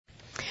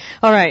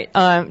All right.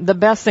 The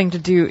best thing to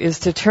do is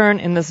to turn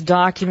in this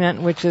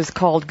document, which is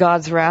called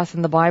God's Wrath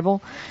in the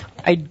Bible.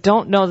 I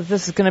don't know that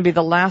this is going to be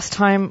the last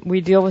time we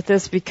deal with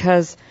this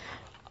because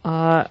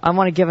I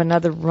want to give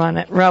another run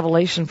at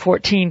Revelation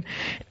 14,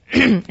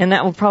 and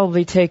that will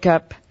probably take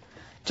up,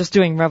 just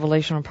doing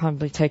Revelation will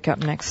probably take up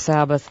next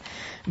Sabbath.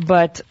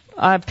 But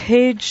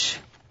page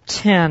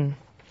 10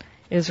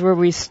 is where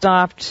we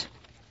stopped.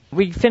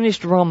 We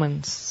finished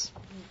Romans,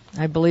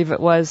 I believe it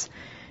was.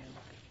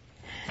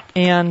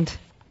 And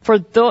for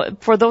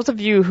those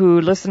of you who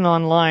listen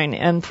online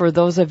and for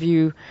those of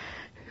you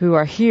who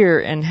are here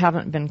and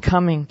haven't been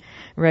coming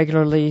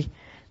regularly,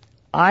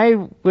 I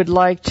would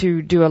like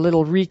to do a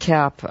little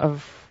recap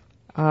of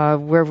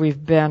where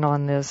we've been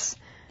on this.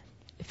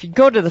 If you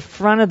go to the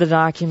front of the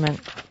document,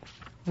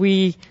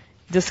 we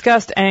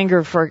discussed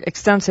anger for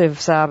extensive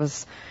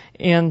Sabbaths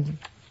in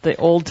the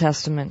Old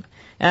Testament.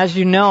 As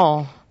you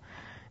know,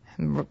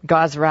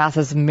 God's wrath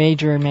is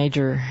major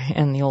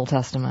in the Old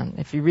Testament.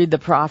 If you read the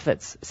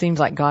prophets, it seems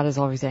like God is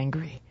always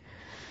angry.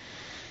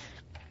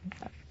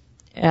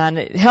 And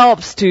it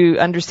helps to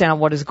understand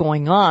what is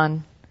going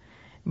on,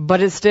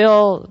 but it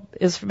still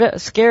is a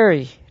bit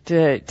scary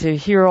to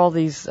hear all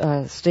these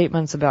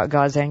statements about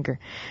God's anger.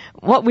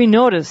 What we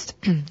noticed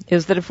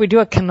is that if we do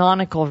a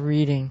canonical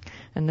reading,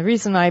 and the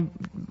reason I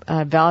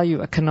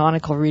value a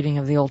canonical reading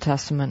of the Old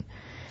Testament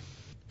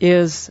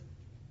is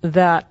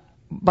that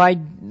by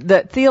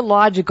the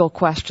theological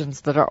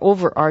questions that are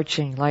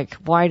overarching, like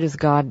why does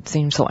God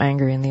seem so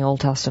angry in the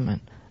Old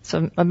Testament? It's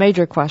a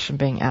major question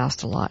being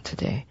asked a lot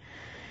today.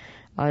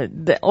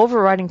 The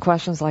overriding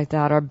questions like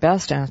that are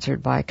best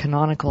answered by a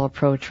canonical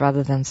approach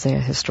rather than, say, a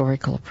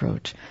historical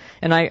approach.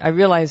 And I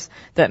realize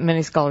that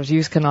many scholars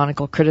use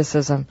canonical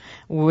criticism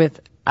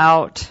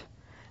without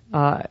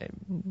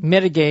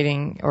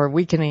mitigating or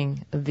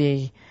weakening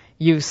the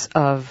use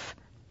of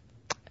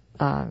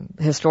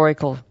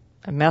historical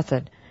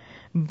method.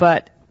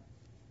 But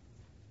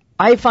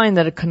I find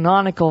that a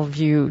canonical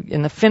view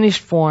in the finished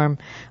form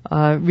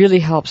really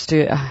helps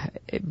to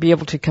be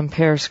able to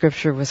compare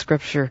Scripture with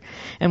Scripture.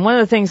 And one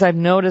of the things I've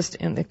noticed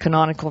in the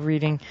canonical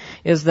reading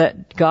is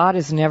that God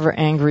is never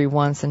angry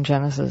once in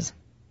Genesis.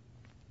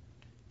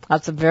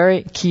 That's a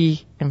very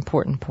key,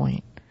 important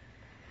point.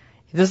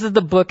 This is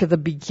the book of the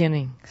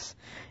beginnings.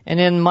 And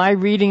in my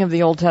reading of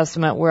the Old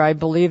Testament, where I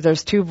believe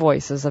there's two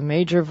voices, a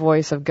major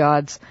voice of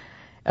God's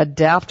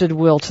adapted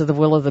will to the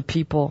will of the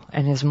people,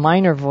 and his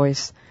minor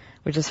voice,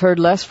 which is heard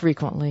less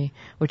frequently,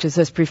 which is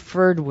his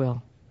preferred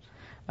will.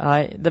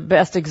 The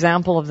best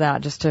example of that,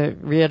 just to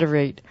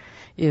reiterate,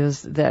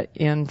 is that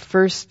in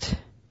 1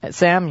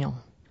 Samuel,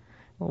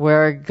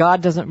 where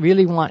God doesn't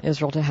really want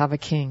Israel to have a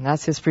king.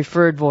 That's his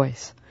preferred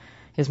voice,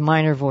 his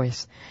minor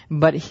voice.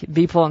 But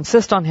people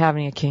insist on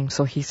having a king,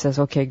 so he says,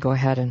 okay, go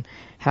ahead and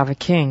have a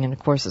king. And of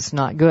course it's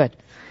not good.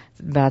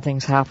 Bad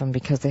things happen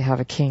because they have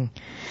a king.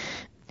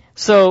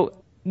 So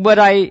what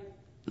I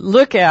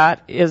look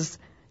at is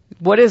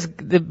what is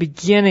the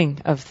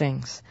beginning of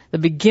things. The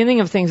beginning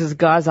of things is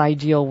God's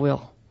ideal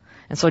will.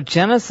 And so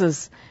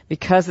Genesis,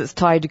 because it's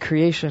tied to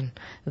creation,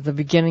 the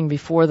beginning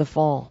before the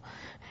fall.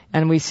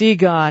 And we see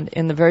God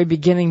in the very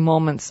beginning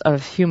moments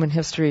of human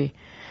history.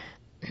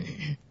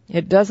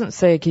 It doesn't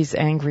say he's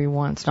angry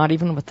once, not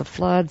even with the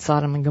flood,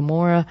 Sodom and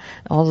Gomorrah,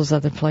 all those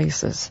other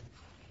places.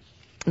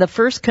 The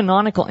first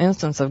canonical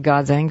instance of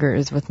God's anger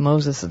is with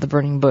Moses at the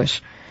burning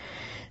bush.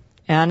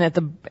 And at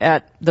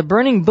the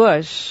burning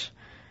bush,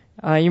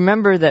 you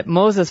remember that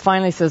Moses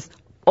finally says,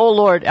 "Oh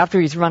Lord,"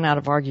 after he's run out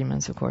of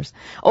arguments, of course,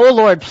 "Oh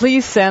Lord,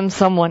 please send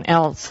someone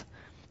else."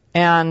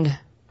 And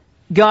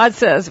God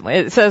says,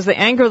 it says the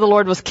anger of the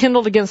Lord was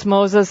kindled against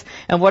Moses.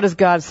 And what does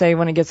God say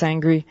when he gets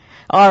angry?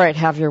 All right,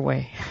 have your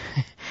way.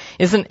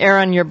 Isn't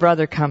Aaron your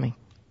brother coming?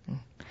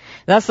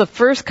 That's the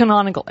first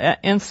canonical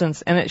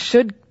instance, and it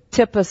should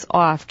tip us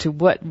off to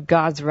what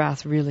God's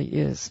wrath really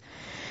is.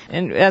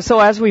 And so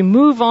as we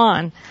move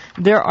on,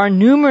 there are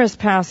numerous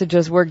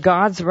passages where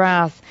God's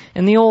wrath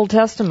in the Old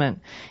Testament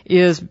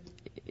is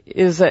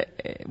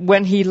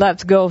when he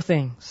lets go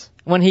things,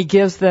 when he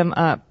gives them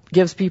up,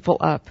 gives people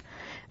up.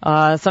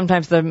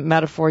 Sometimes the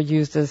metaphor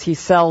used is he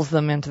sells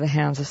them into the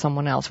hands of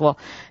someone else. Well,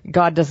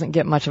 God doesn't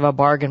get much of a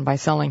bargain by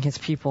selling his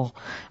people.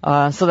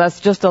 So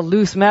that's just a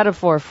loose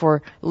metaphor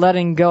for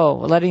letting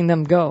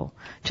them go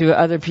to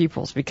other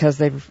peoples because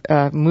they've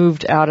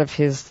moved out of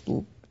his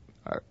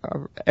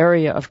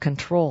area of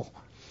control.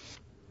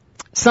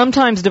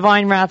 Sometimes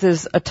divine wrath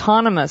is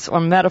autonomous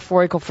or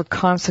metaphorical for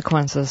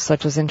consequences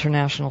such as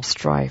international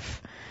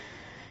strife.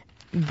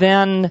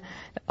 Then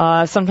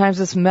sometimes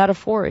it's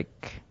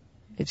metaphoric.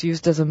 It's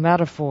used as a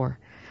metaphor.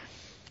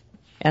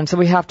 And so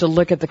we have to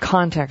look at the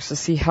context to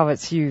see how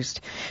it's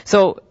used.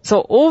 So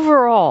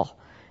overall,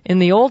 in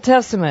the Old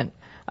Testament,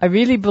 I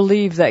really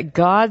believe that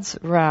God's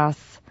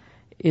wrath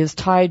is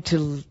tied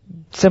to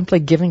simply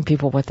giving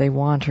people what they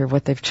want or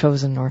what they've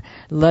chosen or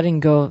letting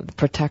go the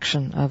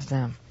protection of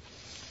them.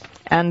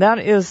 And that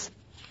is,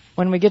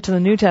 when we get to the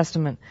New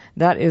Testament,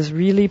 that is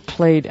really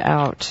played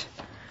out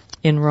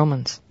in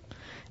Romans.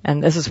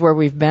 And this is where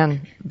we've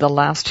been the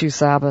last two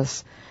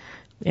Sabbaths.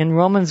 In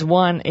Romans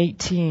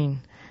 1:18,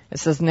 it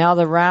says, "Now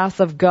the wrath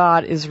of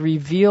God is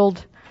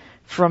revealed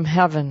from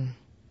heaven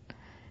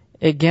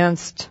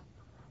against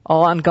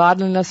all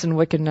ungodliness and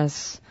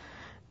wickedness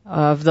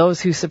of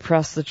those who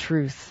suppress the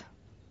truth."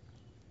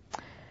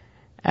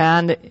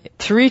 And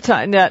 3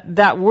 times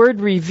that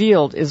word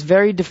 "revealed" is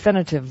very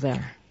definitive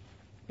there.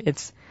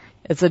 It's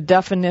a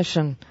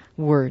definition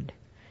word.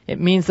 It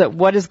means that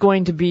what is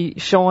going to be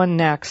shown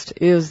next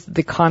is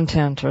the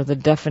content or the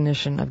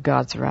definition of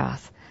God's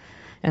wrath.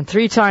 And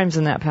 3 times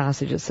in that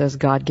passage it says,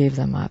 God gave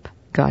them up.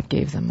 God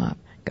gave them up.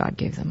 God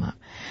gave them up.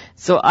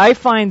 So I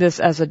find this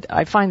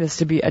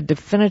to be a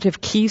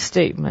definitive key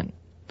statement.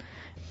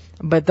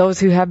 But those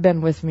who have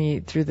been with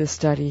me through this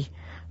study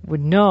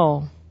would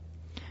know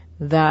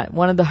that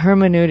one of the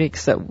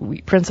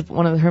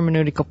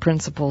hermeneutical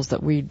principles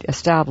that we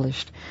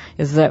established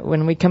is that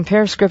when we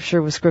compare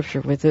Scripture with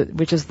Scripture,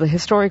 which is the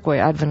historic way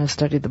Adventists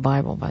studied the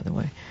Bible, by the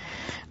way,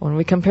 when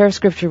we compare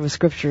Scripture with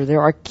Scripture,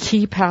 there are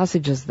key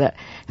passages that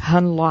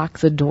unlock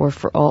the door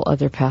for all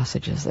other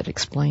passages that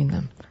explain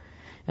them.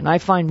 And I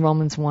find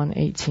Romans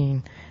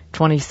 1:18,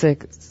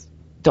 26,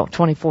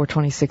 24,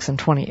 26, and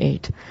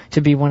 28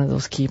 to be one of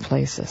those key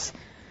places.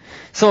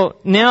 So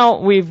now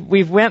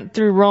we've went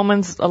through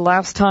Romans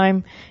last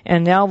time,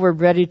 and now we're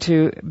ready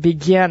to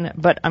begin.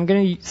 But I'm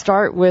going to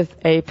start with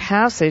a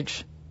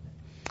passage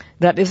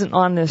that isn't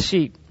on this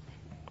sheet.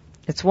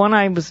 It's one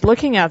I was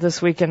looking at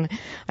this week, and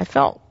I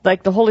felt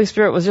like the Holy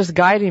Spirit was just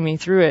guiding me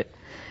through it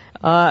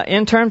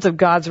in terms of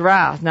God's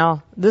wrath.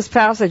 Now, this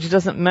passage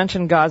doesn't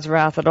mention God's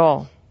wrath at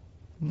all.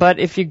 But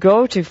if you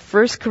go to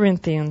 1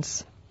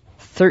 Corinthians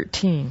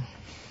 13,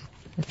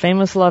 the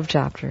famous love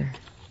chapter,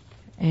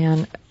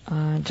 and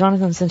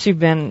Jonathan, since you've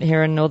been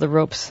here and know the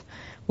ropes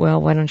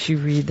well, why don't you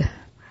read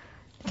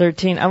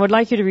 13? I would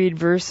like you to read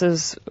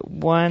verses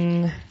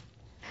 1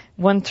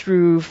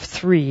 through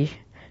 3,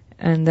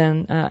 and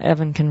then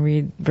Evan can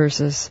read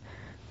verses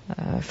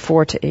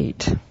 4 to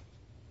 8.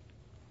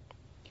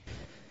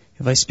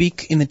 If I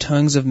speak in the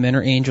tongues of men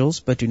or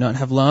angels, but do not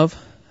have love,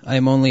 I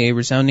am only a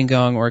resounding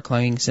gong or a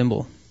clanging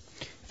cymbal.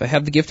 If I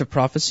have the gift of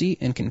prophecy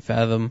and can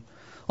fathom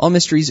all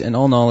mysteries and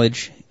all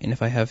knowledge, and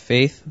if I have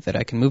faith that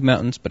I can move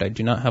mountains, but I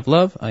do not have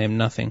love, I am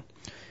nothing.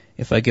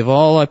 If I give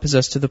all I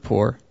possess to the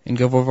poor, and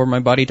give over my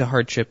body to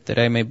hardship, that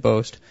I may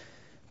boast,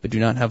 but do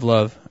not have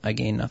love, I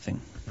gain nothing.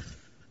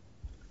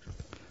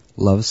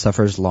 Love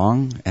suffers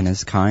long and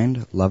is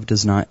kind. Love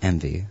does not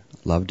envy.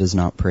 Love does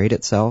not parade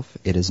itself.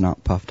 It is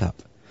not puffed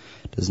up.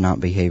 Does not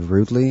behave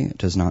rudely.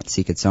 Does not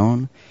seek its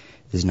own.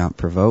 Is not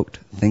provoked.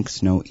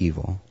 Thinks no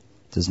evil.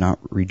 Does not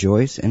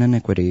rejoice in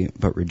iniquity,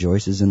 but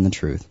rejoices in the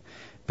truth.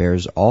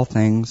 Bears all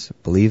things,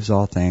 believes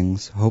all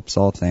things, hopes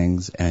all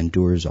things, and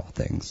endures all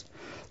things.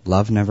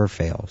 Love never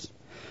fails.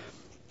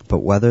 But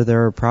whether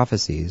there are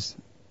prophecies,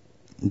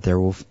 they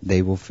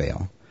will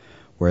fail.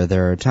 Where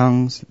there are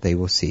tongues, they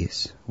will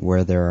cease.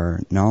 Where there are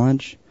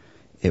knowledge,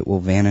 it will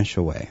vanish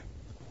away.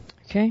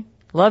 Okay?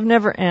 Love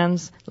never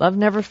ends. Love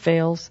never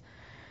fails.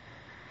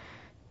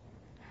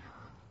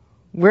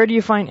 Where do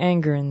you find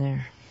anger in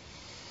there?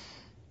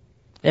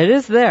 It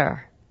is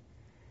there.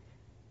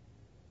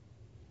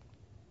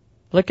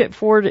 Look at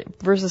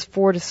verses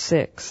 4 to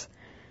 6,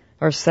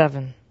 or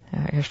 7.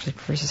 Actually,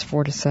 verses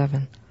 4 to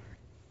 7.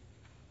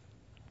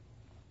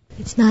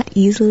 It's not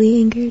easily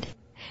angered.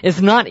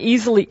 It's not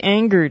easily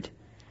angered.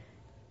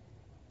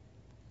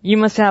 You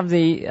must have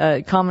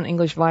the Common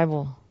English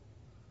Bible.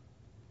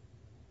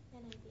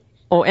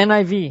 Oh,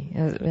 NIV.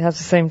 It has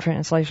the same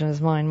translation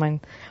as mine.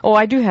 Oh,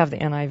 I do have the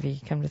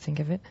NIV, come to think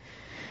of it.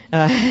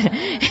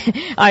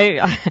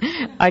 I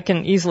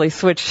can easily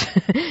switch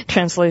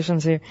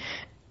translations here.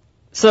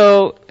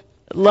 So,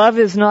 love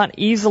is not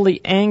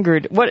easily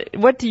angered.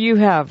 What do you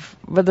have,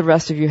 what the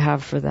rest of you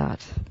have for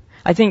that?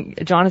 I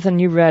think, Jonathan,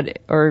 you read,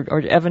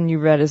 or Evan, you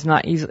read,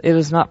 it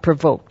is not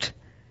provoked.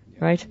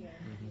 Right?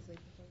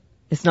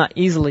 It's not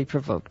easily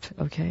provoked.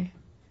 Okay?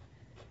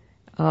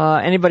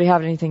 Anybody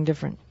have anything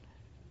different?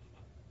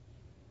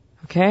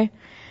 Okay?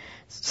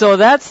 So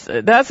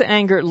that's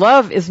anger.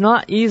 Love is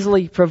not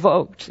easily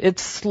provoked.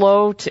 It's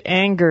slow to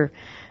anger.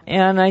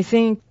 And I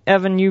think,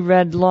 Evan, you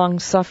read long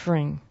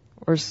suffering,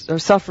 or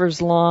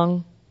suffers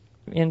long,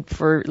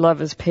 for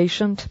love is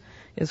patient,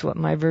 is what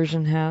my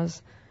version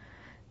has.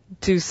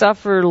 To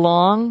suffer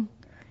long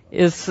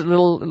is a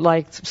little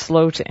like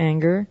slow to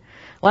anger.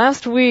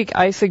 Last week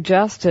I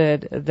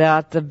suggested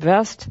that the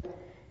best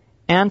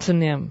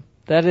antonym,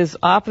 that is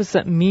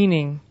opposite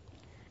meaning,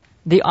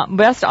 the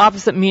best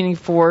opposite meaning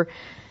for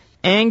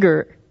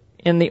anger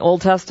in the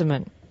Old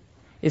Testament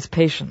is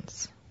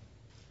patience,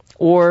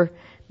 or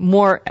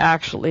more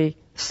actually,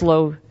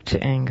 slow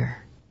to anger,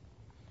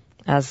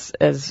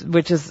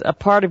 which is a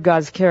part of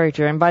God's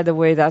character. And by the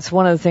way, that's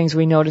one of the things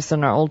we noticed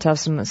in our Old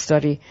Testament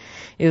study,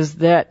 is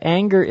that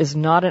anger is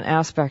not an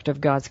aspect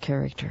of God's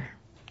character.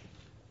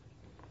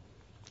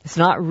 It's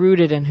not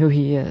rooted in who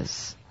He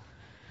is.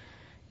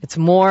 It's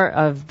more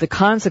of the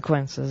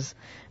consequences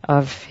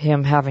of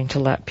Him having to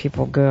let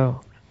people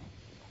go.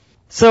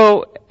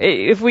 So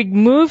if we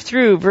move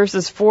through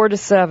verses 4 to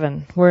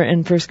 7, we're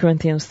in 1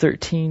 Corinthians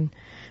 13,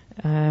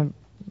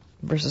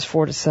 verses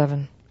 4 to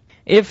 7.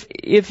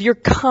 If you're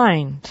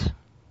kind,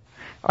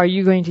 are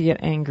you going to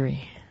get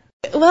angry?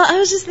 Well, I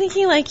was just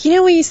thinking, like, you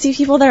know, when you see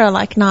people that are,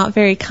 like, not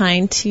very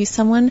kind to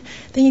someone,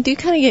 then you do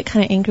kind of get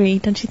kind of angry,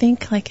 don't you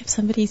think? Like, if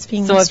somebody's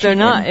being mistreated.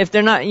 if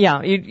they're not,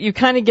 yeah, you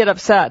kind of get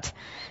upset.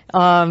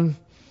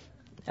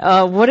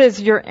 What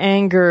is your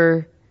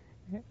anger?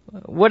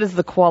 What is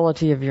the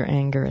quality of your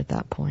anger at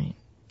that point?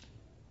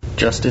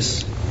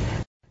 Justice,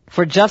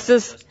 For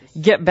justice,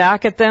 get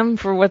back at them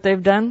for what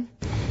they've done?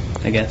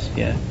 I guess,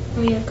 yeah.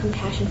 Or you have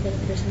compassion for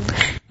the person.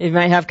 You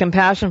might have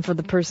compassion for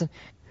the person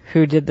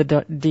who did the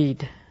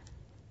deed.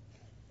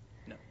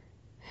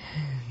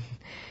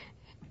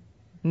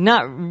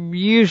 Not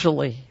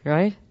usually,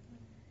 right?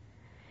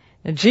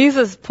 And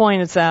Jesus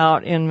points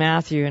out in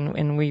Matthew,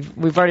 and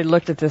we've already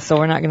looked at this, so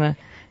we're not going to.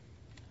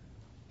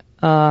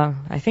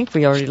 I think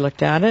we already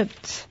looked at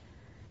it.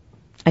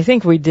 I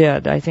think we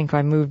did. I think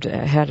I moved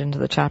ahead into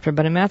the chapter.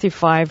 But in Matthew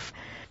 5,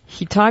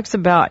 he talks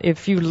about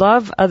if you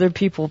love other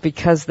people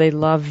because they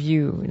love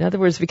you. In other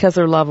words, because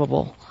they're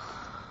lovable.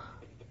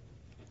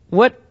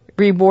 What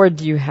reward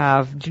do you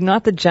have? Do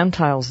not the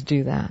Gentiles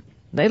do that?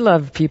 They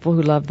love people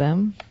who love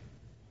them.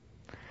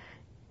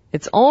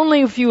 It's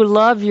only if you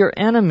love your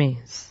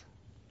enemies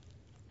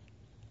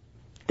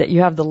that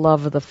you have the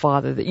love of the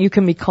Father, that you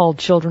can be called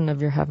children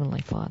of your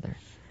Heavenly Father.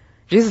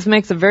 Jesus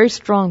makes a very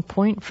strong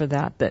point for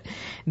that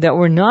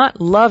we're not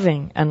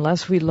loving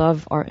unless we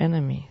love our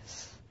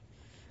enemies.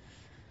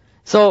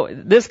 So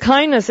this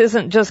kindness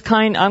isn't just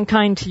kind, I'm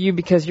kind to you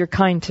because you're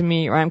kind to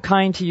me, or I'm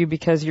kind to you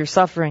because you're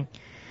suffering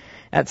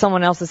at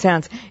someone else's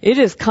hands. It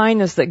is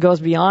kindness that goes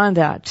beyond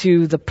that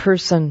to the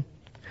person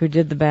who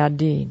did the bad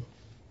deed.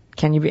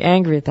 Can you be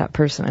angry at that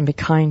person and be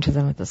kind to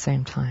them at the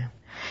same time?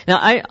 Now,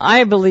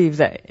 I believe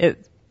that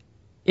it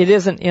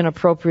isn't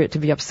inappropriate to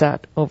be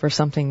upset over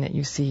something that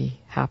you see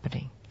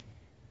happening.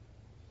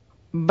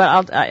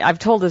 But I've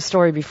told this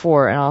story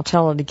before, and I'll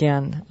tell it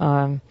again.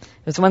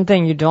 There's one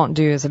thing you don't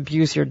do is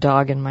abuse your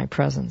dog in my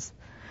presence,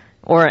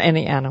 or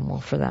any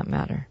animal for that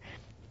matter.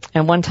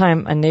 And one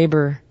time a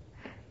neighbor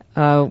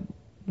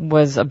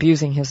was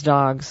abusing his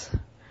dogs.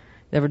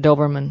 They were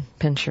Doberman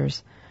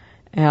pinschers.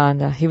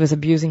 And he was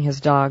abusing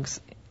his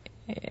dogs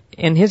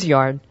in his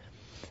yard.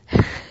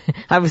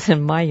 I was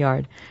in my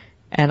yard,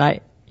 and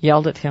I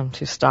yelled at him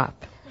to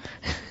stop.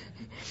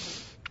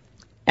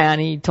 And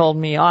he told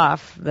me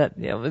off that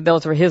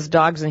those were his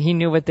dogs and he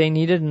knew what they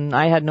needed, and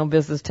I had no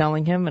business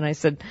telling him. And I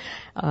said,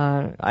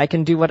 I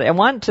can do what I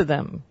want to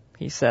them,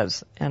 he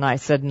says. And I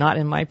said, not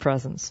in my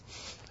presence.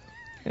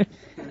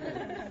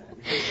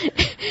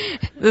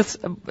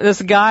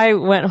 This guy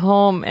went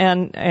home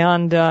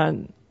and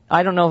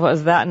I don't know if it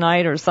was that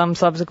night or some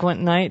subsequent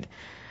night,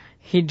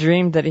 he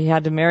dreamed that he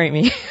had to marry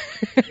me.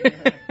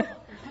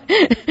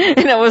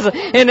 and it was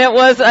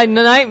a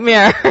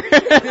nightmare.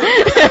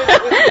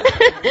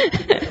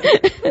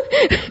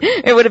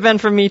 It would have been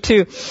for me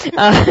too.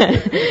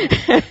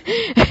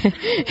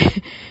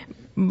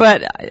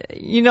 But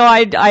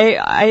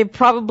I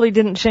probably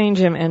didn't change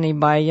him any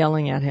by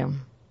yelling at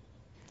him.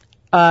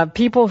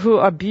 People who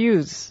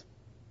abuse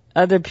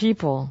other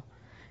people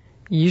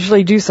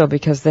usually do so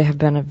because they have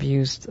been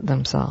abused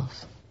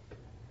themselves.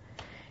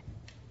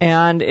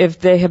 And if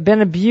they have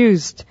been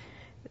abused,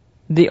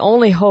 the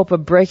only hope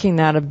of breaking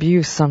that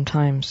abuse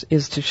sometimes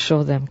is to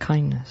show them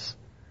kindness.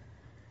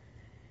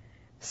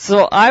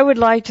 So I would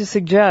like to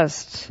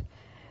suggest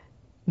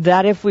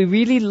that if we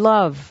really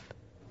love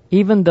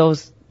even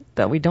those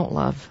that we don't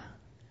love,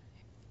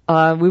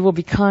 we will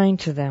be kind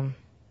to them.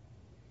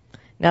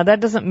 Now that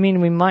doesn't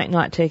mean we might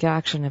not take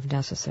action if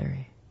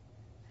necessary.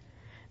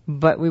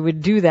 But we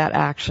would do that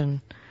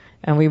action,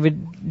 and we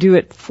would do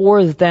it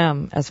for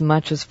them as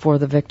much as for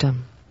the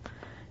victim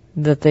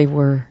that they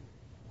were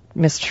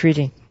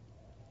mistreating.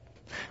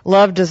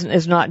 Love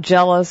is not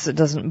jealous, it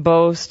doesn't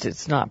boast,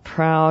 it's not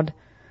proud.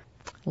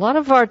 A lot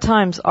of our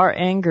times, our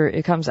anger,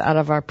 it comes out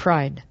of our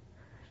pride.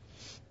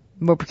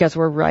 Because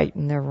we're right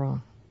and they're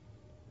wrong.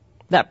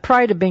 That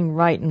pride of being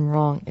right and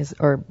wrong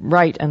or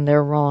right and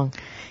they're wrong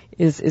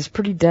is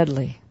pretty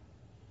deadly.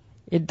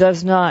 It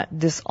does not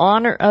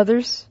dishonor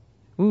others.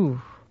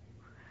 Ooh.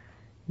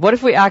 What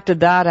if we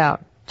acted that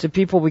out to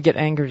people we get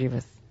angry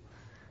with?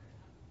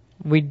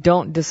 We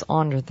don't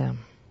dishonor them.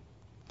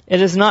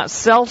 It is not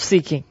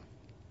self-seeking.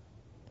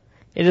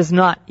 It is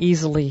not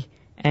easily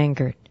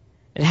angered.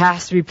 It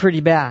has to be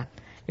pretty bad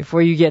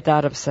before you get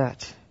that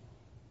upset.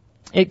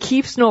 It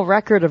keeps no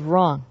record of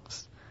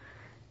wrongs.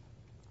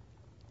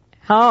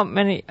 How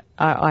many...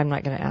 I'm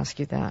not going to ask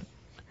you that.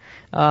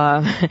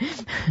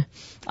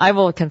 I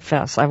will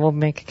confess. I will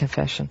make a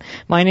confession.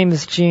 My name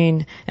is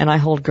Jean, and I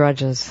hold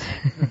grudges.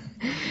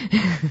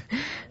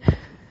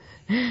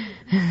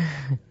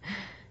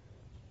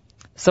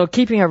 So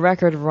keeping a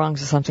record of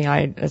wrongs is something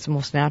it's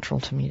most natural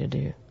to me to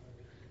do.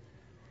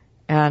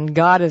 And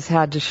God has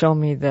had to show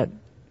me that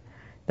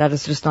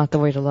is just not the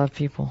way to love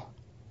people.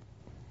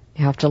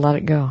 You have to let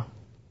it go.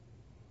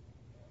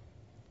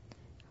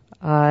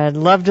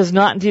 Love does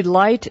not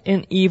delight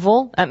in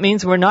evil. That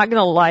means we're not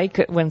going to like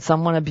it when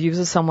someone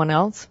abuses someone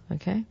else.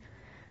 Okay?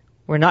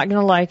 We're not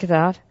going to like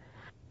that.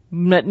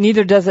 But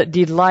neither does it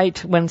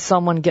delight when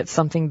someone gets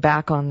something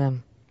back on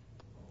them.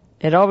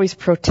 It always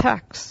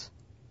protects.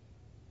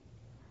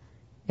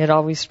 It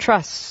always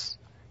trusts.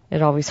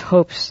 It always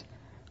hopes.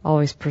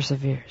 Always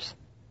perseveres.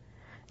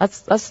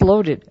 That's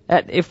loaded.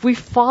 If we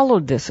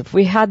followed this, if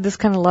we had this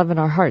kind of love in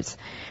our hearts,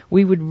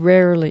 we would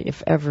rarely,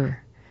 if ever,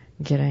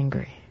 get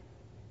angry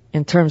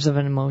in terms of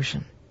an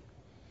emotion.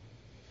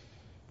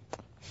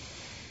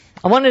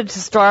 I wanted to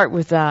start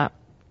with that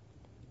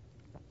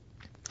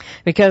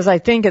because I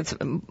think it's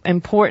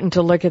important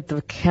to look at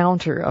the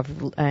counter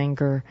of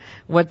anger,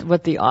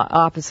 what the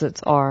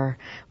opposites are,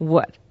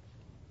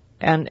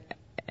 and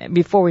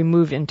before we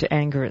move into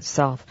anger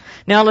itself.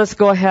 Now let's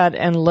go ahead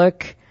and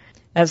look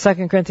at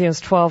 2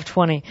 Corinthians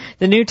 12:20.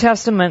 The New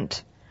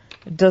Testament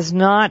does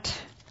not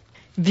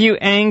view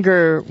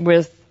anger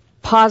with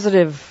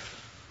positive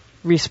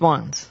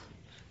response.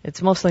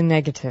 It's mostly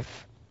negative.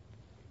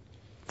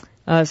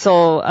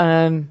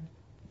 Tara,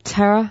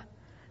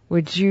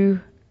 would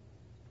you?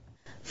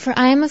 For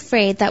I am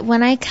afraid that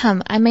when I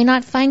come, I may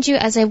not find you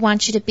as I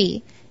want you to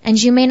be,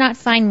 and you may not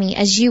find me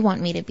as you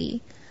want me to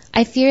be.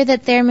 I fear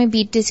that there may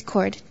be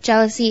discord,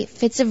 jealousy,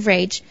 fits of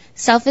rage,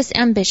 selfish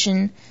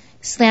ambition,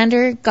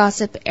 slander,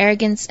 gossip,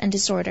 arrogance, and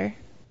disorder.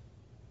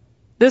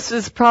 This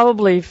is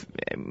probably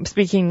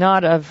speaking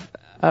not of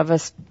a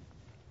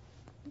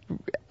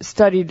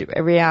studied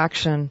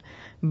reaction,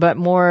 but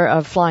more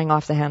of flying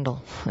off the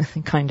handle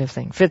kind of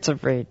thing. Fits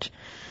of rage.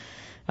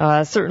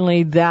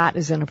 Certainly that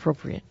is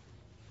inappropriate.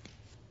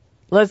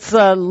 Let's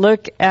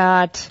look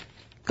at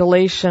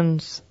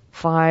Galatians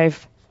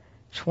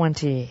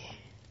 5:20.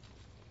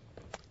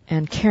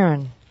 And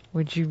Karen,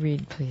 would you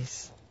read,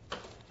 please?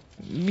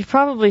 You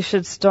probably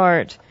should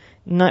start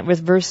with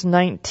verse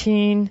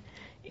 19,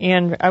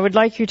 and I would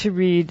like you to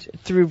read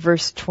through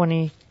verse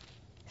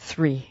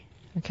 23.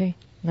 Okay?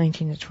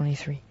 19 to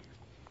 23.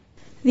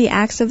 The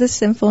acts of the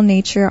sinful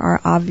nature are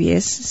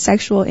obvious: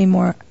 sexual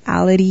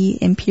immorality,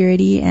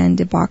 impurity, and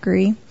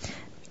debauchery,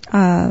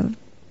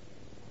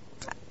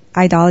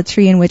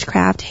 idolatry and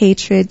witchcraft,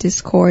 hatred,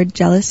 discord,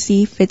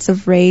 jealousy, fits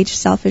of rage,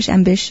 selfish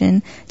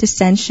ambition,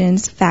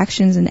 dissensions,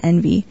 factions, and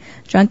envy,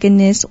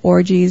 drunkenness,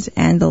 orgies,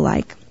 and the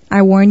like.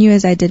 I warn you,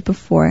 as I did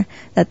before,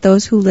 that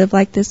those who live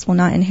like this will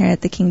not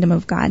inherit the kingdom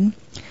of God.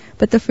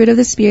 But the fruit of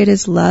the Spirit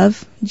is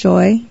love,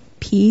 joy,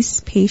 peace,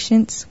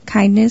 patience,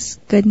 kindness,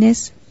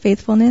 goodness,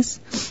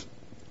 faithfulness,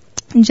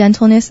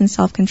 gentleness, and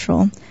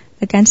self-control.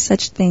 Against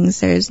such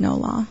things there is no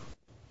law.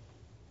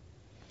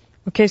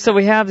 Okay, so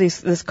we have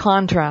this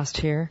contrast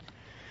here.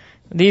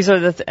 These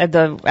are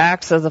the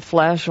acts of the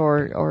flesh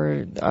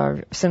or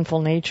our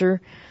sinful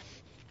nature.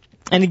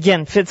 And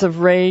again, fits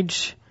of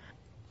rage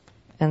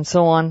and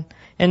so on.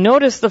 And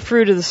notice the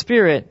fruit of the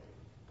Spirit.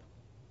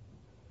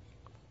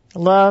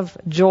 Love,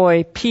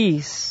 joy,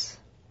 peace,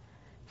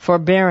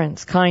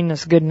 forbearance,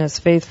 kindness, goodness,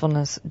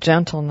 faithfulness,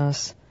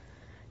 gentleness,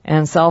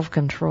 and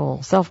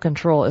self-control.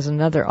 Self-control is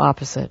another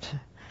opposite,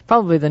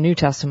 probably the New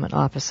Testament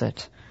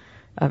opposite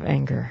of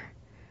anger.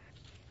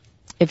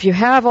 If you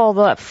have all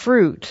that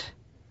fruit,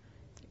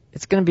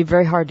 it's going to be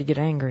very hard to get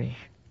angry.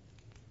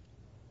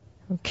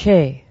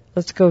 Okay,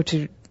 let's go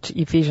to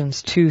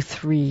Ephesians 2,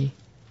 3,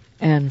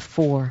 and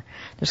 4.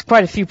 There's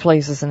quite a few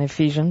places in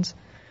Ephesians.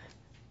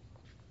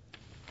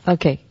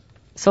 Okay,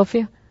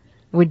 Sophia,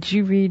 would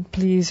you read,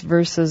 please,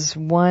 verses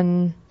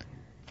 1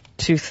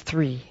 to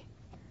 3?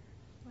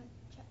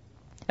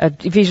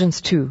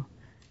 Ephesians 2.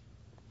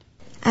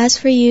 As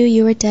for you,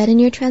 you were dead in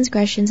your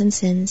transgressions and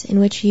sins, in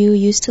which you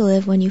used to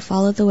live when you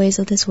followed the ways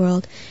of this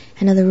world,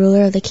 and of the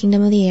ruler of the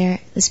kingdom of the air,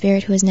 the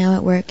Spirit who is now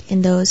at work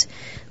in those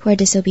who are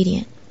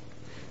disobedient.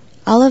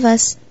 All of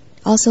us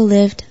also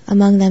lived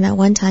among them at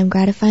one time,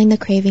 gratifying the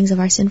cravings of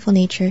our sinful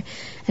nature,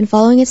 and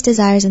following its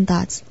desires and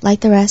thoughts.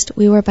 Like the rest,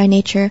 we were by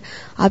nature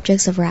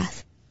objects of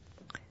wrath.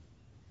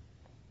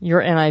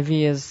 Your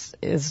NIV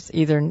is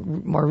either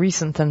more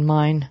recent than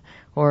mine,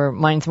 or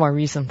mine's more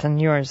recent than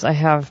yours. I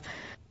have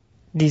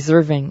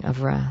deserving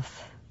of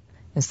wrath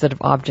instead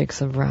of objects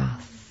of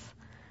wrath.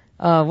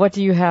 What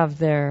do you have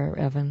there,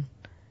 Evan?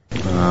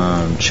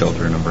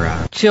 Children of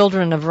wrath.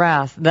 Children of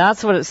wrath.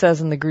 That's what it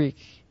says in the Greek.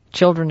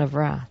 Children of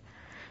wrath.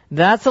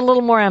 That's a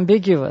little more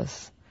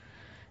ambiguous.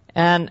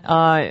 And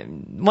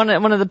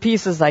one of the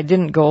pieces I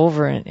didn't go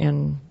over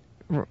in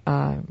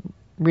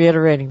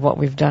reiterating what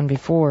we've done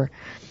before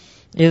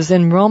is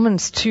in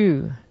Romans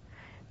 2.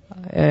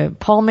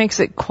 Paul makes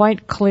it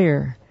quite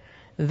clear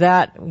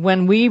that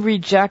when we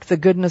reject the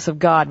goodness of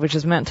God, which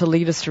is meant to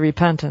lead us to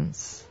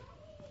repentance,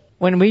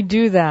 when we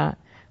do that,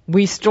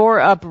 we store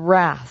up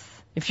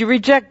wrath. If you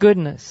reject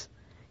goodness,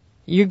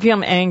 you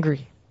become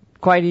angry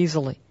quite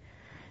easily.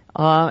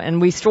 And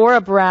we store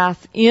up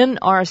wrath in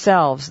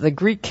ourselves. The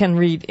Greek can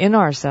read in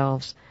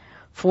ourselves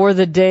for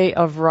the day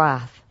of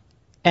wrath.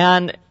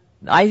 And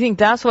I think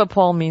that's what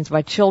Paul means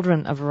by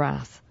children of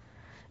wrath.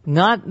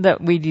 Not that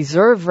we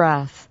deserve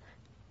wrath,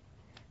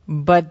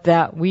 but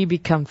that we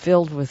become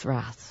filled with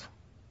wrath.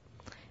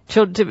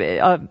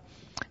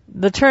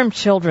 The term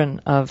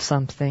children of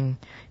something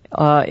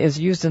is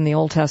used in the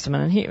Old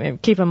Testament.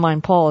 And keep in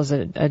mind, Paul is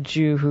a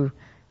Jew who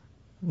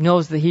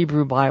knows the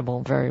Hebrew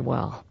Bible very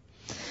well.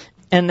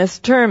 And this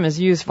term is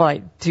used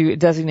to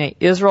designate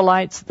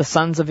Israelites, the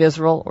sons of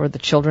Israel, or the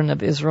children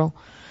of Israel.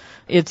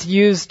 It's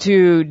used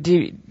to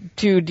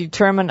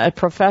determine a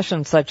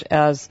profession such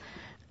as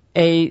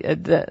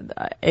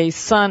a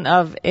son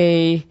of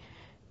a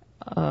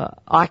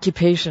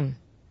occupation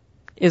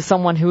is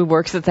someone who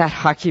works at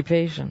that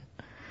occupation.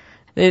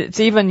 It's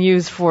even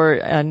used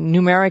for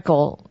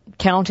numerical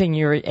counting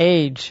your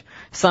age,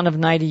 son of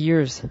 90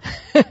 years.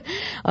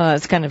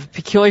 It's kind of a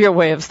peculiar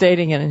way of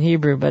stating it in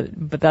Hebrew,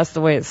 but that's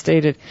the way it's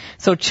stated.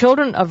 So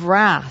children of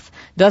wrath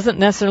doesn't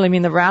necessarily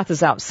mean the wrath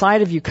is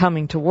outside of you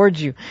coming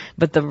towards you,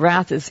 but the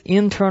wrath is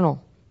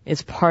internal.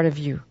 It's part of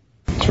you.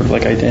 Sort of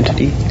like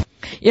identity.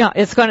 Yeah,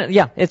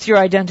 it's your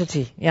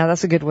identity. Yeah,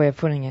 that's a good way of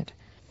putting it.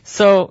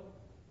 So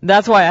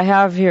that's why I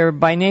have here,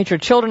 by nature,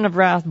 children of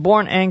wrath,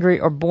 born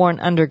angry or born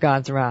under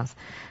God's wrath.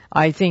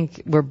 I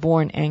think we're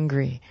born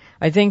angry.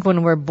 I think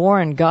when we're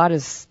born, God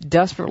is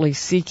desperately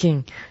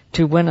seeking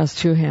to win us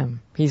to Him.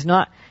 He's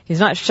not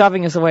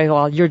shoving us away,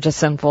 well, you're just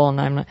sinful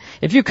and I'm not.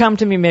 If you come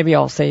to me, maybe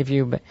I'll save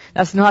you, but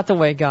that's not the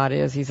way God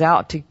is. He's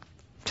out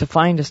to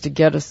find us, to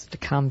get us to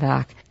come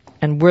back.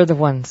 And we're the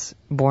ones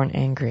born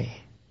angry.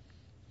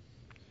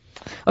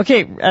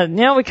 Okay,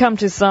 now we come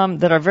to some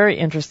that are very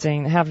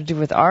interesting, that have to do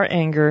with our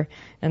anger,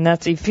 and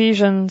that's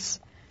Ephesians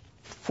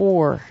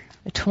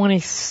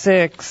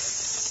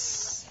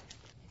 4:26.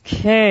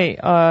 Okay,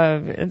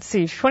 let's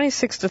see,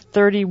 26 to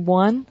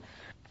 31.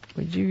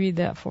 Would you read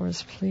that for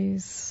us,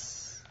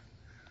 please?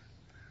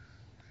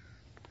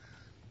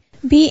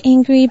 Be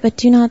angry, but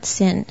do not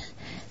sin.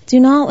 Do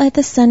not let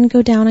the sun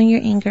go down on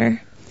your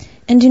anger,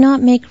 and do not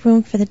make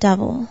room for the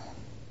devil.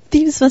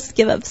 Thieves must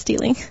give up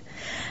stealing.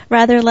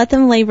 Rather, let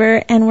them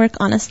labor and work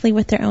honestly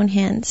with their own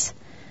hands,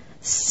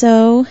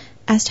 so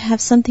as to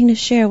have something to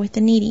share with the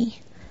needy.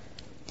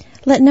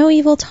 Let no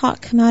evil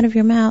talk come out of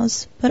your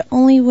mouths, but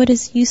only what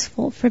is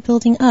useful for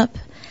building up,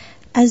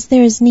 as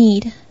there is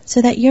need,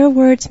 so that your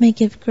words may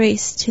give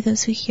grace to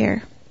those who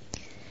hear.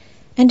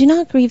 And do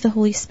not grieve the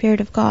Holy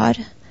Spirit of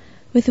God,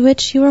 with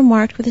which you are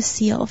marked with a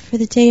seal for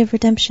the day of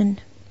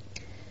redemption.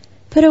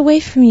 Put away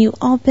from you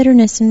all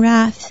bitterness and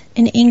wrath,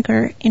 and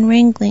anger, and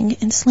wrangling,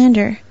 and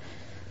slander,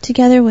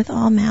 together with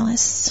all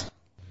malice.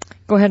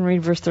 Go ahead and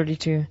read verse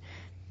 32.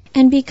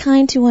 And be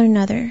kind to one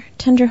another,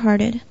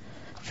 tender-hearted,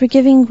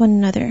 forgiving one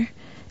another,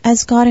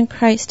 as God in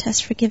Christ has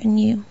forgiven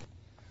you.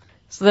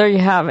 So there you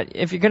have it.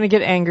 If you're going to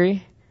get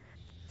angry,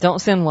 don't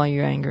sin while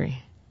you're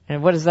angry.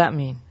 And what does that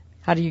mean?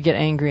 How do you get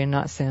angry and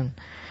not sin?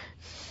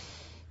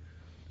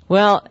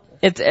 Well,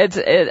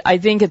 I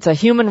think it's a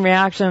human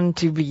reaction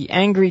to be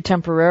angry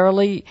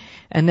temporarily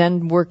and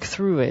then work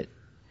through it.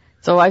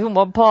 So I think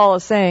what Paul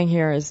is saying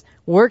here is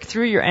work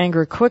through your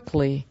anger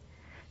quickly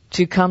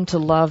to come to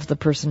love the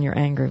person you're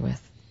angry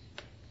with.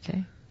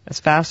 Okay? As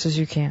fast as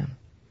you can.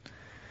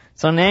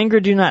 So in anger,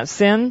 do not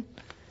sin.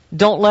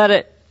 Don't let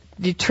it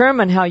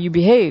determine how you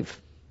behave,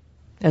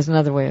 is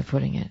another way of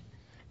putting it.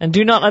 And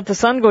do not let the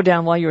sun go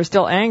down while you are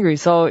still angry.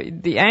 So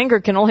the anger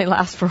can only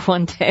last for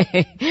one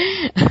day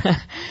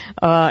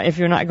if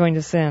you're not going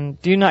to sin.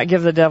 Do not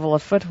give the devil a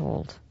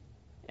foothold.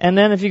 And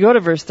then if you go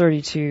to verse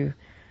 32,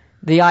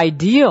 the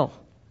ideal,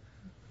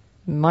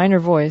 minor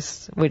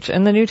voice, which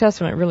in the New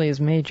Testament really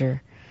is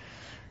major,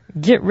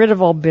 get rid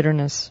of all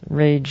bitterness,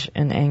 rage,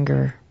 and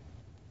anger,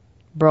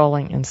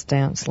 brawling and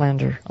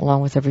slander,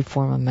 along with every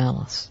form of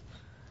malice.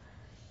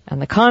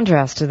 And the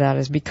contrast to that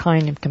is be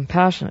kind and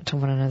compassionate to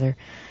one another,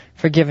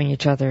 forgiving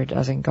each other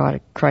as in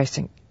Christ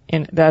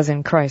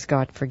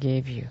God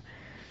forgave you.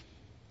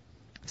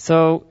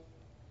 So,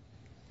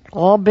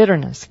 all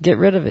bitterness, get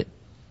rid of it.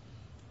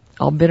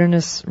 All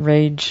bitterness,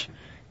 rage,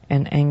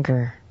 and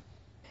anger.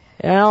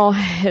 Now,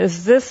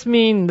 does this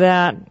mean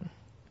that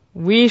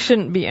we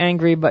shouldn't be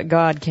angry, but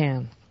God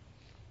can?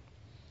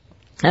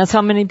 That's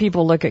how many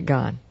people look at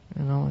God.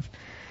 You know,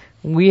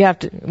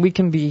 we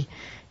can't be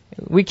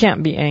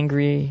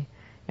angry,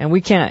 and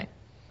we can't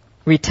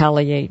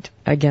retaliate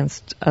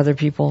against other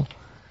people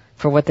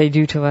for what they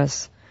do to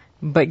us,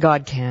 but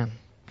God can.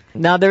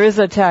 Now there is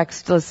a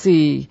text, let's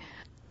see,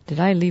 did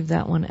I leave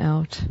that one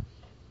out?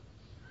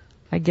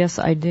 I guess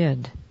I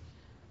did.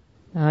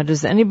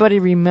 Does anybody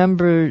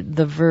remember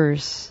the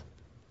verse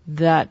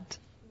that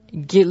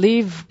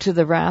leave to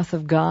the wrath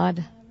of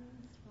God?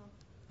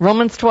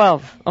 Romans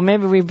 12. Oh,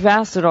 maybe we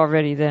passed it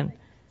already then.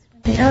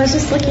 I was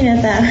just looking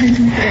at that.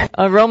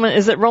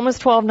 Is it Romans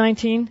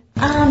 12:19? It's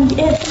something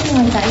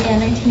like that, yeah,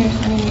 19 or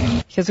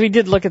 20. Because we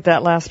did look at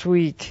that last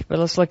week, but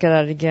let's look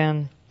at it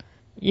again.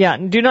 Yeah,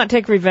 do not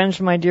take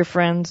revenge, my dear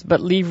friends, but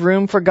leave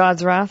room for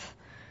God's wrath.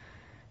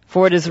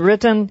 For it is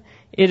written,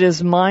 it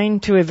is mine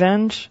to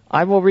avenge,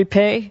 I will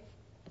repay.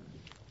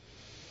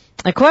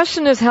 The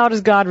question is, how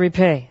does God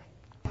repay?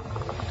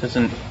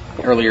 Doesn't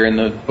earlier in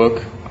the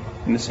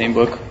same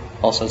book,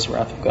 Paul says the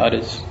wrath of God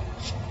is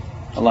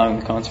allowing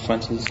the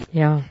consequences.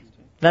 Yeah.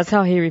 That's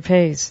how he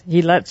repays.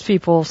 He lets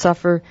people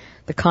suffer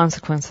the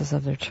consequences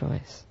of their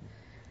choice.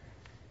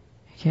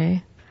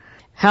 Okay?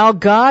 How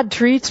God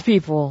treats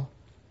people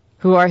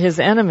who are his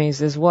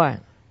enemies is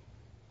what?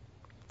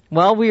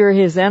 While we were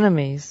his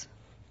enemies,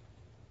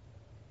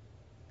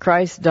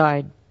 Christ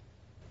died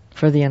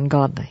for the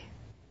ungodly.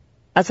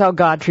 That's how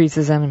God treats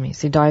his enemies.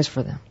 He dies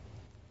for them.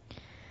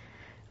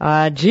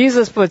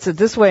 Jesus puts it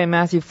this way in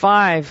Matthew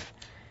 5,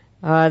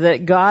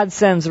 that God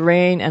sends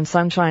rain and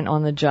sunshine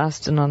on the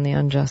just and on the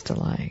unjust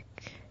alike.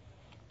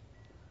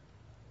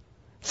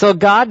 So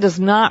God does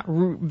not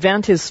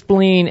vent his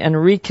spleen and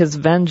wreak his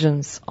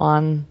vengeance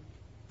on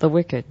the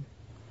wicked,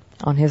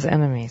 on his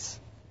enemies.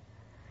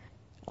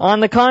 On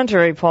the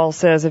contrary, Paul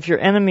says, if your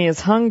enemy is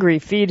hungry,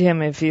 feed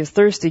him. If he is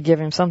thirsty, give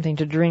him something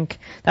to drink.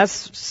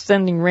 That's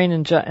sending rain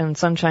and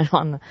sunshine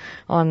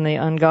on the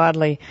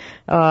ungodly.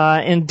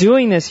 In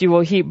doing this, you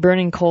will heap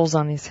burning coals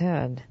on his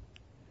head.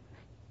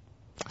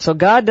 So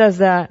God does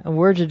that, and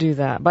we're to do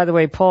that. By the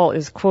way, Paul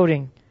is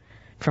quoting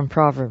from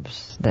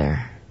Proverbs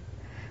there.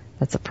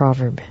 That's a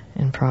proverb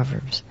in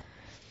Proverbs.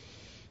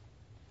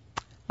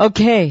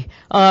 Okay,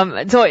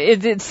 so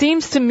it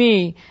seems to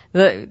me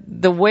that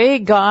the way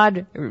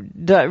God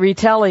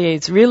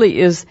retaliates really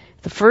is,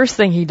 the first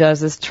thing he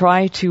does is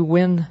try to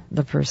win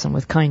the person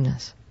with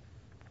kindness.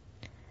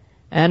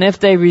 And if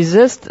they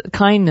resist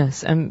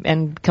kindness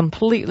and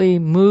completely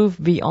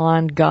move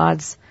beyond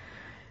God's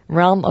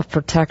realm of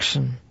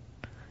protection,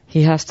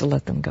 he has to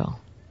let them go.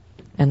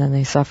 And then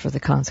they suffer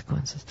the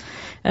consequences.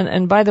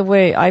 And by the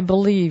way, I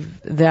believe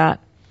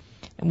that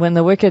when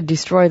the wicked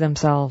destroy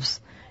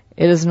themselves,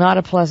 it is not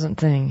a pleasant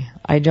thing.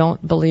 I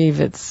don't believe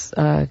it's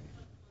that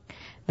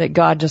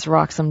God just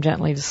rocks them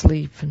gently to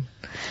sleep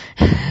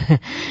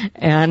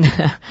and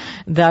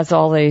that's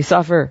all they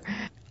suffer.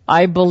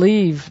 I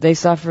believe they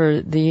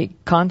suffer the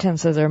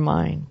contents of their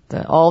mind,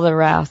 all the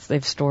wrath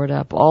they've stored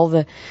up, all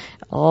the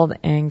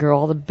anger,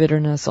 all the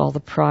bitterness, all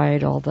the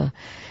pride, all the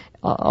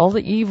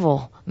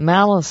evil,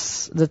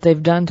 malice that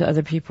they've done to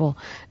other people.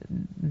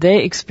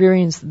 They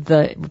experience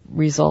the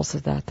results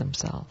of that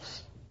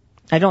themselves.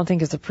 I don't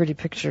think it's a pretty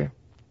picture.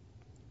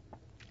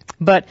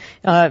 But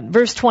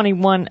verse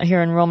 21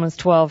 here in Romans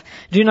 12,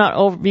 do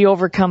not be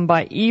overcome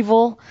by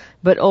evil,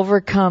 but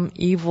overcome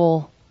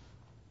evil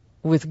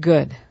with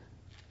good.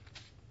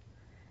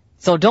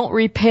 So don't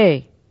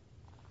repay.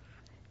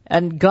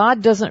 And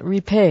God doesn't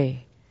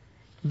repay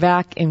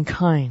back in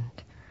kind.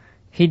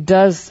 He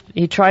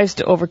tries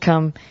to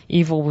overcome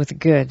evil with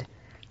good.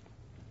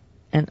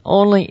 And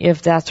only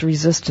if that's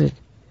resisted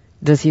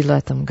does he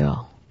let them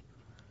go.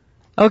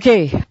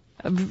 Okay,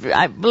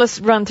 let's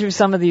run through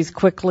some of these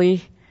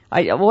quickly.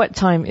 What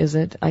time is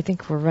it? I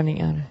think we're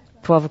running out of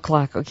 12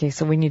 o'clock. Okay,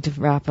 so we need to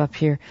wrap up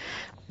here.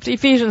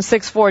 Ephesians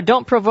 6:4,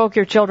 don't provoke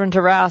your children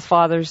to wrath,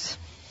 fathers.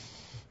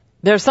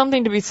 There's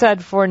something to be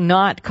said for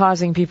not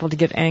causing people to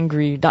get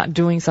angry, not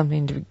doing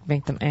something to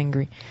make them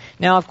angry.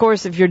 Now, of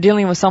course, if you're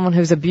dealing with someone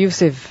who's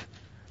abusive,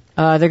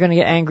 they're going to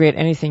get angry at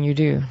anything you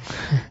do.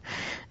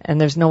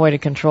 And there's no way to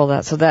control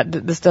that. So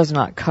this does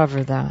not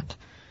cover that.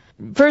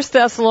 1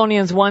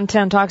 Thessalonians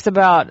 1:10 talks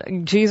about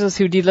Jesus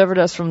who delivered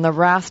us from the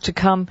wrath to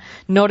come.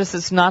 Notice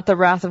it's not the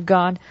wrath of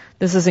God.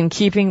 This is in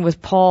keeping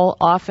with Paul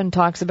often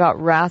talks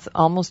about wrath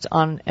almost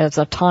as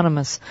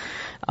autonomous,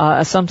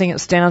 as something that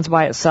stands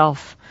by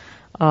itself.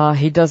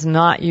 He does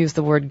not use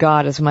the word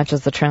God as much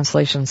as the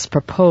translations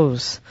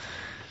propose,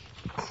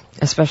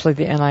 especially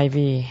the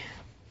NIV.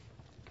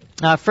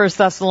 1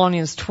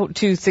 Thessalonians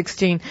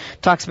 2:16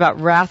 talks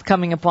about wrath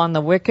coming upon the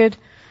wicked.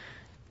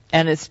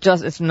 And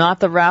it's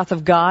not the wrath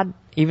of God,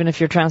 even if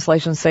your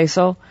translations say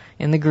so.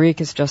 In the Greek,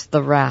 it's just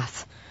the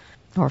wrath,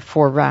 or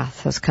for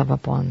wrath has come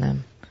upon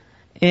them.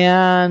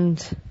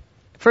 And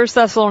 1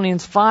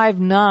 Thessalonians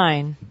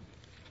 5:9,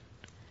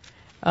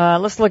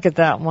 let's look at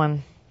that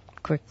one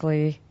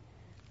quickly.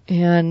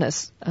 And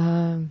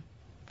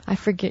I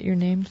forget your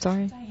name,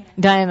 sorry.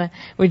 Diana,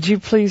 would you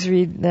please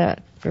read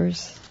that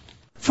verse?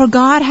 For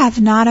God hath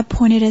not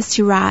appointed us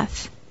to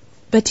wrath,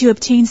 but to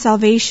obtain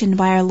salvation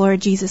by our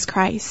Lord Jesus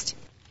Christ.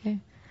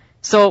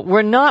 So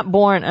we're not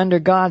born under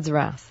God's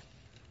wrath.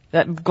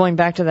 That going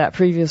back to that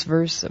previous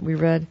verse that we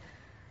read,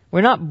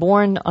 we're not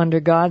born under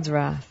God's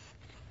wrath.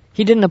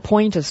 He didn't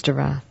appoint us to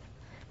wrath,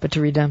 but to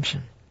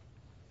redemption.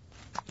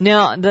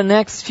 Now, the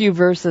next few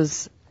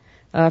verses,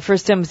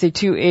 1 Timothy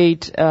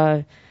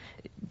 2:8,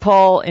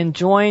 Paul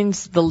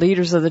enjoins the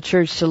leaders of the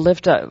church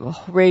to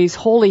raise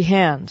holy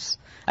hands.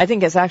 I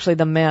think it's actually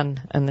the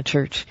men in the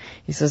church.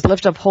 He says,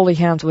 lift up holy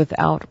hands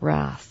without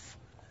wrath.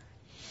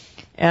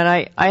 And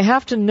I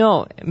have to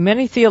note,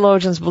 many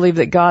theologians believe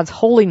that God's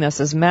holiness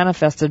is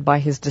manifested by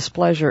his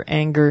displeasure,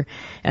 anger,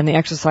 and the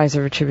exercise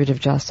of retributive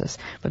justice.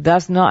 But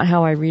that's not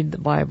how I read the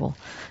Bible.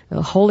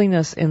 The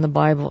holiness in the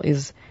Bible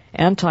is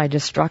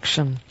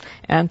anti-destruction,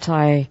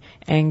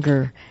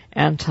 anti-anger,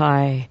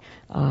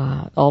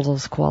 all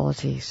those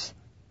qualities.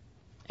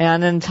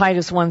 And in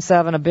Titus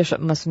 1:7, a bishop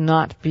must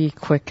not be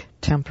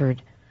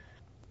quick-tempered.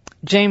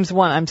 James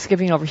 1, I'm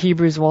skipping over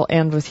Hebrews, we'll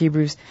end with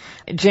Hebrews.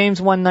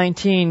 James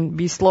 1:19,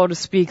 be slow to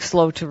speak,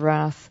 slow to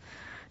wrath.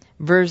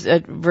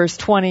 verse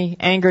 20,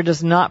 anger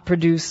does not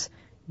produce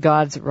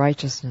God's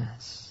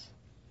righteousness.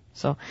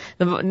 So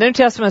the New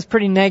Testament is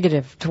pretty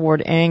negative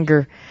toward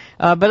anger.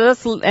 But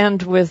let's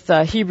end with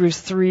Hebrews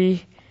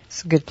 3.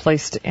 It's a good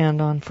place to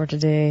end on for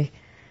today.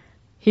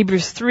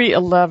 Hebrews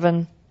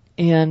 3:11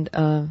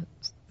 and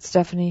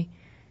Stephanie,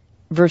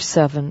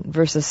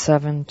 verses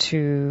 7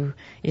 to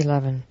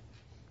 11.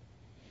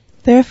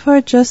 Therefore,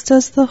 just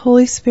as the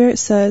Holy Spirit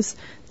says,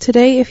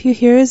 today if you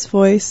hear his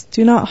voice,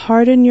 do not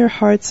harden your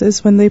hearts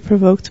as when they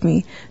provoked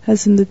me,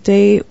 as in the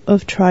day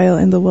of trial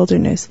in the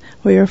wilderness,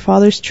 where your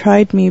fathers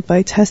tried me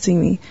by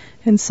testing me,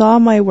 and saw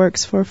my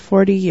works for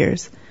 40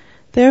 years.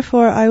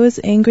 Therefore I was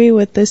angry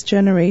with this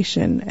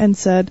generation, and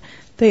said,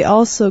 they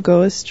also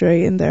go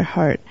astray in their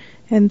heart,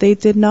 and they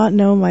did not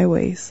know my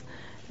ways.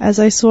 As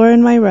I swore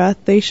in my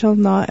wrath, they shall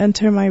not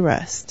enter my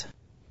rest.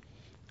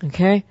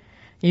 Okay?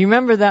 You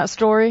remember that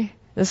story?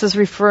 This is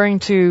referring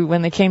to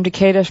when they came to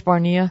Kadesh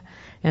Barnea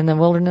in the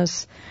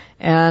wilderness,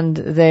 and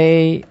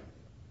they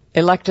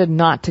elected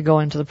not to go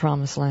into the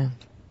promised land.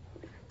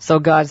 So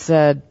God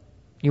said,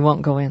 you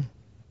won't go in.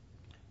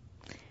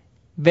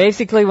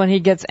 Basically, when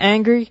he gets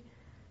angry,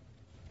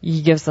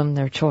 he gives them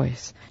their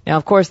choice. Now,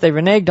 of course, they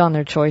reneged on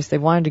their choice. They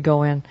wanted to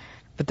go in,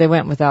 but they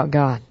went without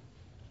God.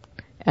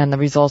 And the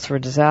results were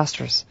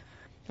disastrous.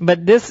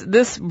 But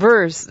this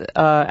verse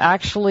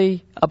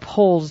actually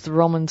upholds the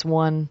Romans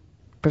 1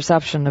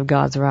 perception of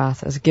God's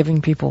wrath as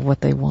giving people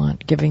what they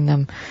want, giving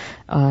them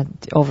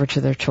over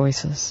to their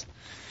choices.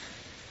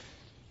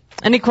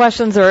 Any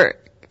questions or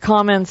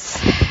comments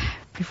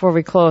before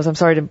we close? I'm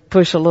sorry to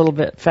push a little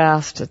bit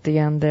fast at the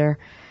end there.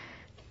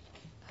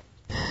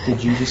 Did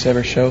Jesus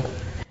ever show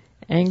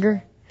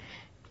anger?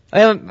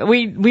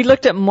 We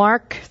looked at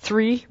Mark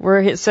 3, where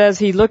it says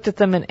he looked at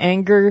them in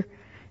anger,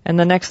 and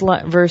the next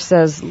verse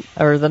says,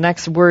 or the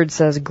next word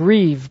says,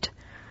 grieved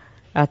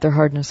at their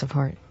hardness of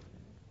heart.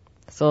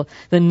 So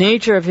the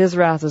nature of his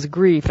wrath is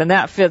grief, and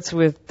that fits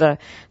with the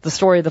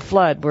story of the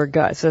flood, where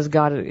God says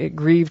it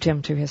grieved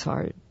him to his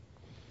heart.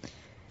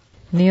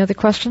 Any other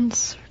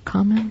questions,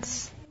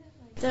 comments?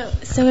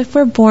 So if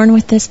we're born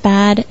with this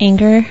bad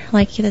anger,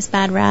 like this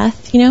bad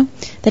wrath,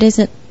 that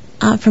isn't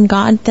from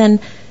God, then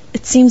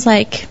it seems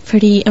like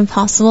pretty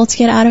impossible to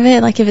get out of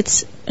it, like if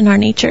it's in our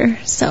nature.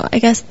 So I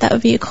guess that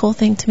would be a cool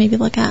thing to maybe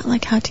look at,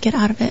 like how to get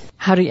out of it.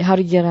 How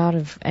to get out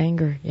of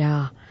anger?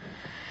 Yeah.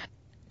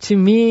 To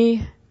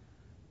me,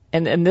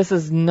 and this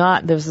is no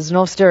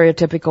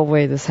stereotypical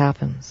way this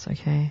happens,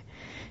 okay?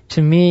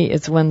 To me,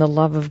 it's when the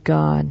love of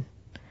God,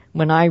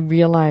 when I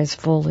realize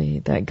fully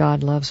that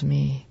God loves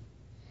me,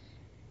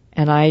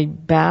 and I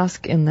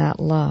bask in that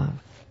love.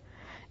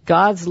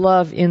 God's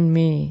love in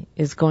me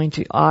is going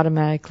to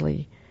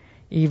automatically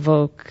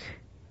evoke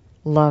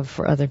love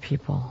for other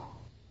people.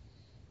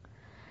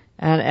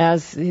 And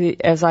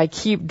as I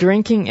keep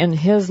drinking in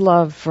his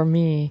love for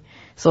me,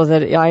 so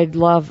that I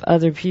love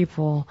other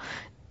people,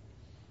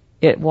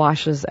 it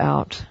washes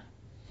out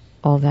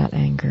all that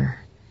anger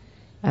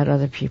at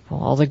other people,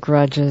 all the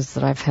grudges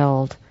that I've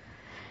held.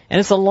 And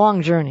it's a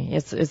long journey.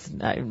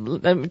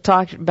 Let me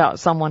talk about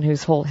someone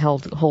who's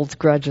holds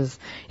grudges.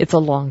 It's a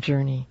long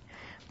journey.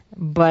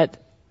 But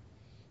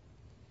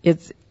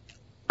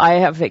I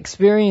have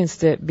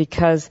experienced it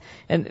because,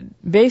 and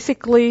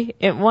basically,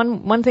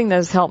 one thing that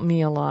has helped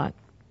me a lot,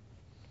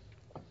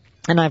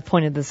 and I've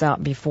pointed this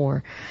out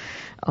before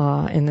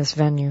in this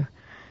venue,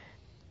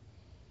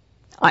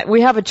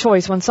 we have a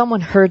choice when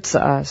someone hurts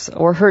us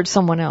or hurts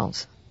someone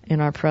else in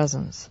our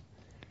presence.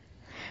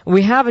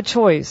 We have a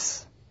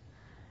choice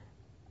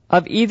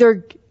of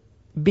either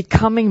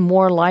becoming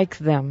more like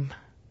them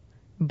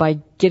by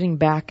getting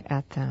back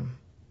at them,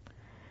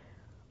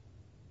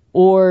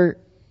 or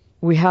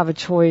we have a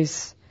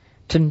choice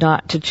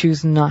to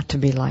choose not to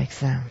be like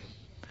them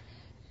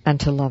and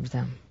to love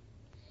them.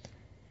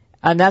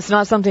 And that's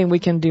not something we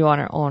can do on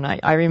our own.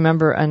 I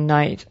remember a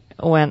night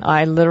when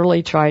I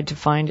literally tried to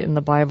find in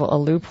the Bible a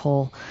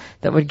loophole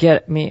that would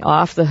get me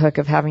off the hook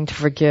of having to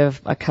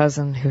forgive a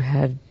cousin who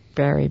had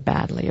very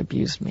badly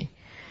abused me.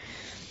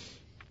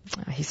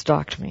 He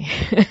stalked me.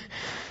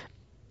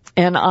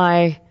 And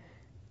I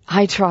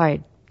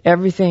tried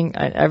everything,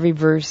 every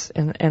verse,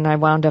 and I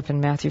wound up in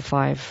Matthew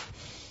 5.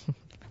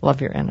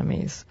 Love your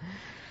enemies.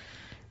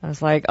 I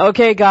was like,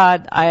 okay,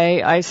 God,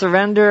 I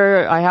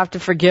surrender. I have to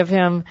forgive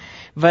him,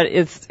 but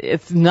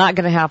it's not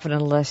going to happen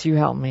unless you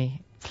help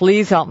me.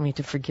 Please help me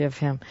to forgive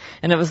him.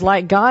 And it was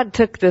like God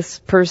took this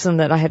person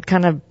that I had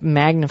kind of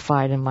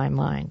magnified in my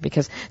mind,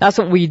 because that's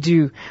what we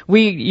do.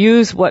 We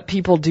use what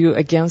people do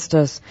against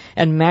us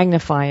and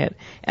magnify it,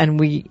 and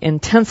we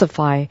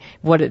intensify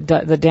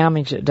the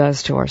damage it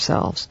does to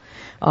ourselves.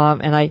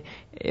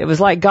 It was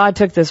like God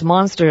took this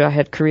monster I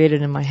had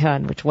created in my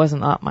head, which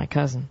wasn't my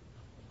cousin,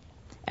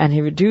 and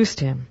he reduced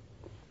him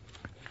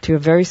to a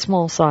very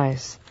small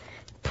size,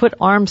 put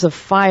arms of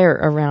fire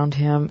around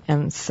him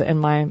and in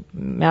my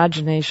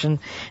imagination,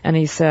 and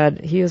he said,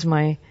 he is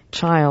my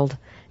child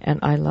and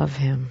I love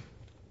him.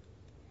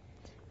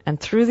 And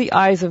through the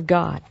eyes of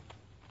God,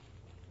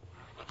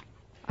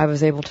 I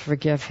was able to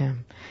forgive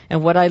him.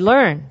 And what I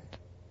learned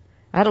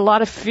I had a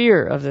lot of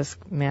fear of this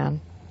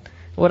man.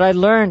 What I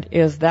learned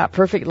is that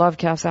perfect love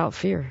casts out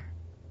fear.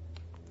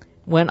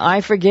 When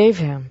I forgave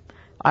him,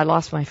 I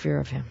lost my fear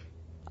of him.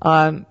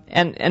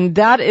 And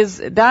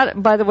that,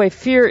 by the way,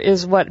 fear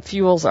is what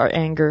fuels our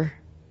anger.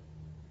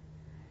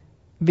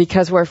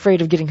 Because we're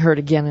afraid of getting hurt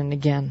again and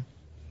again.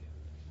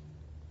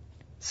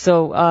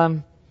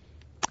 So,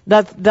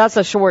 that's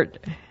a short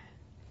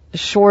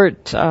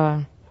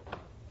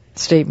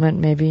statement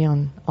maybe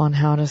on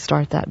how to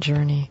start that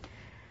journey.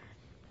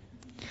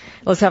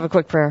 Let's have a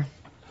quick prayer.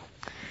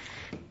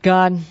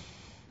 God,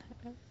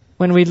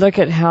 when we look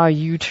at how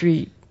you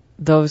treat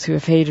those who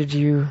have hated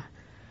you,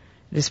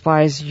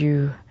 despised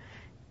you,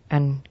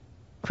 and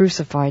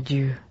crucified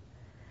you,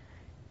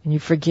 and you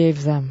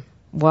forgave them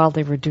while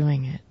they were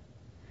doing it,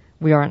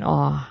 we are in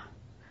awe.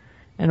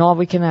 And all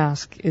we can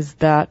ask is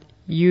that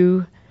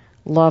you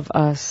love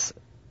us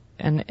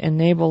and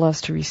enable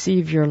us to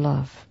receive your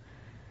love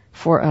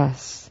for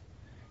us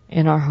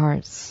in our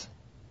hearts,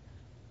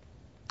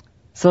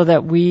 so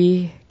that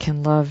we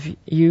can love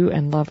you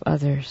and love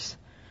others.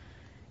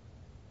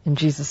 In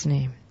Jesus'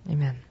 name,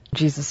 amen. In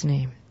Jesus'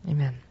 name,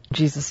 amen. In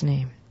Jesus'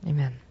 name,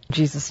 amen. In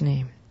Jesus'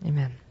 name,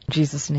 amen. In Jesus' name.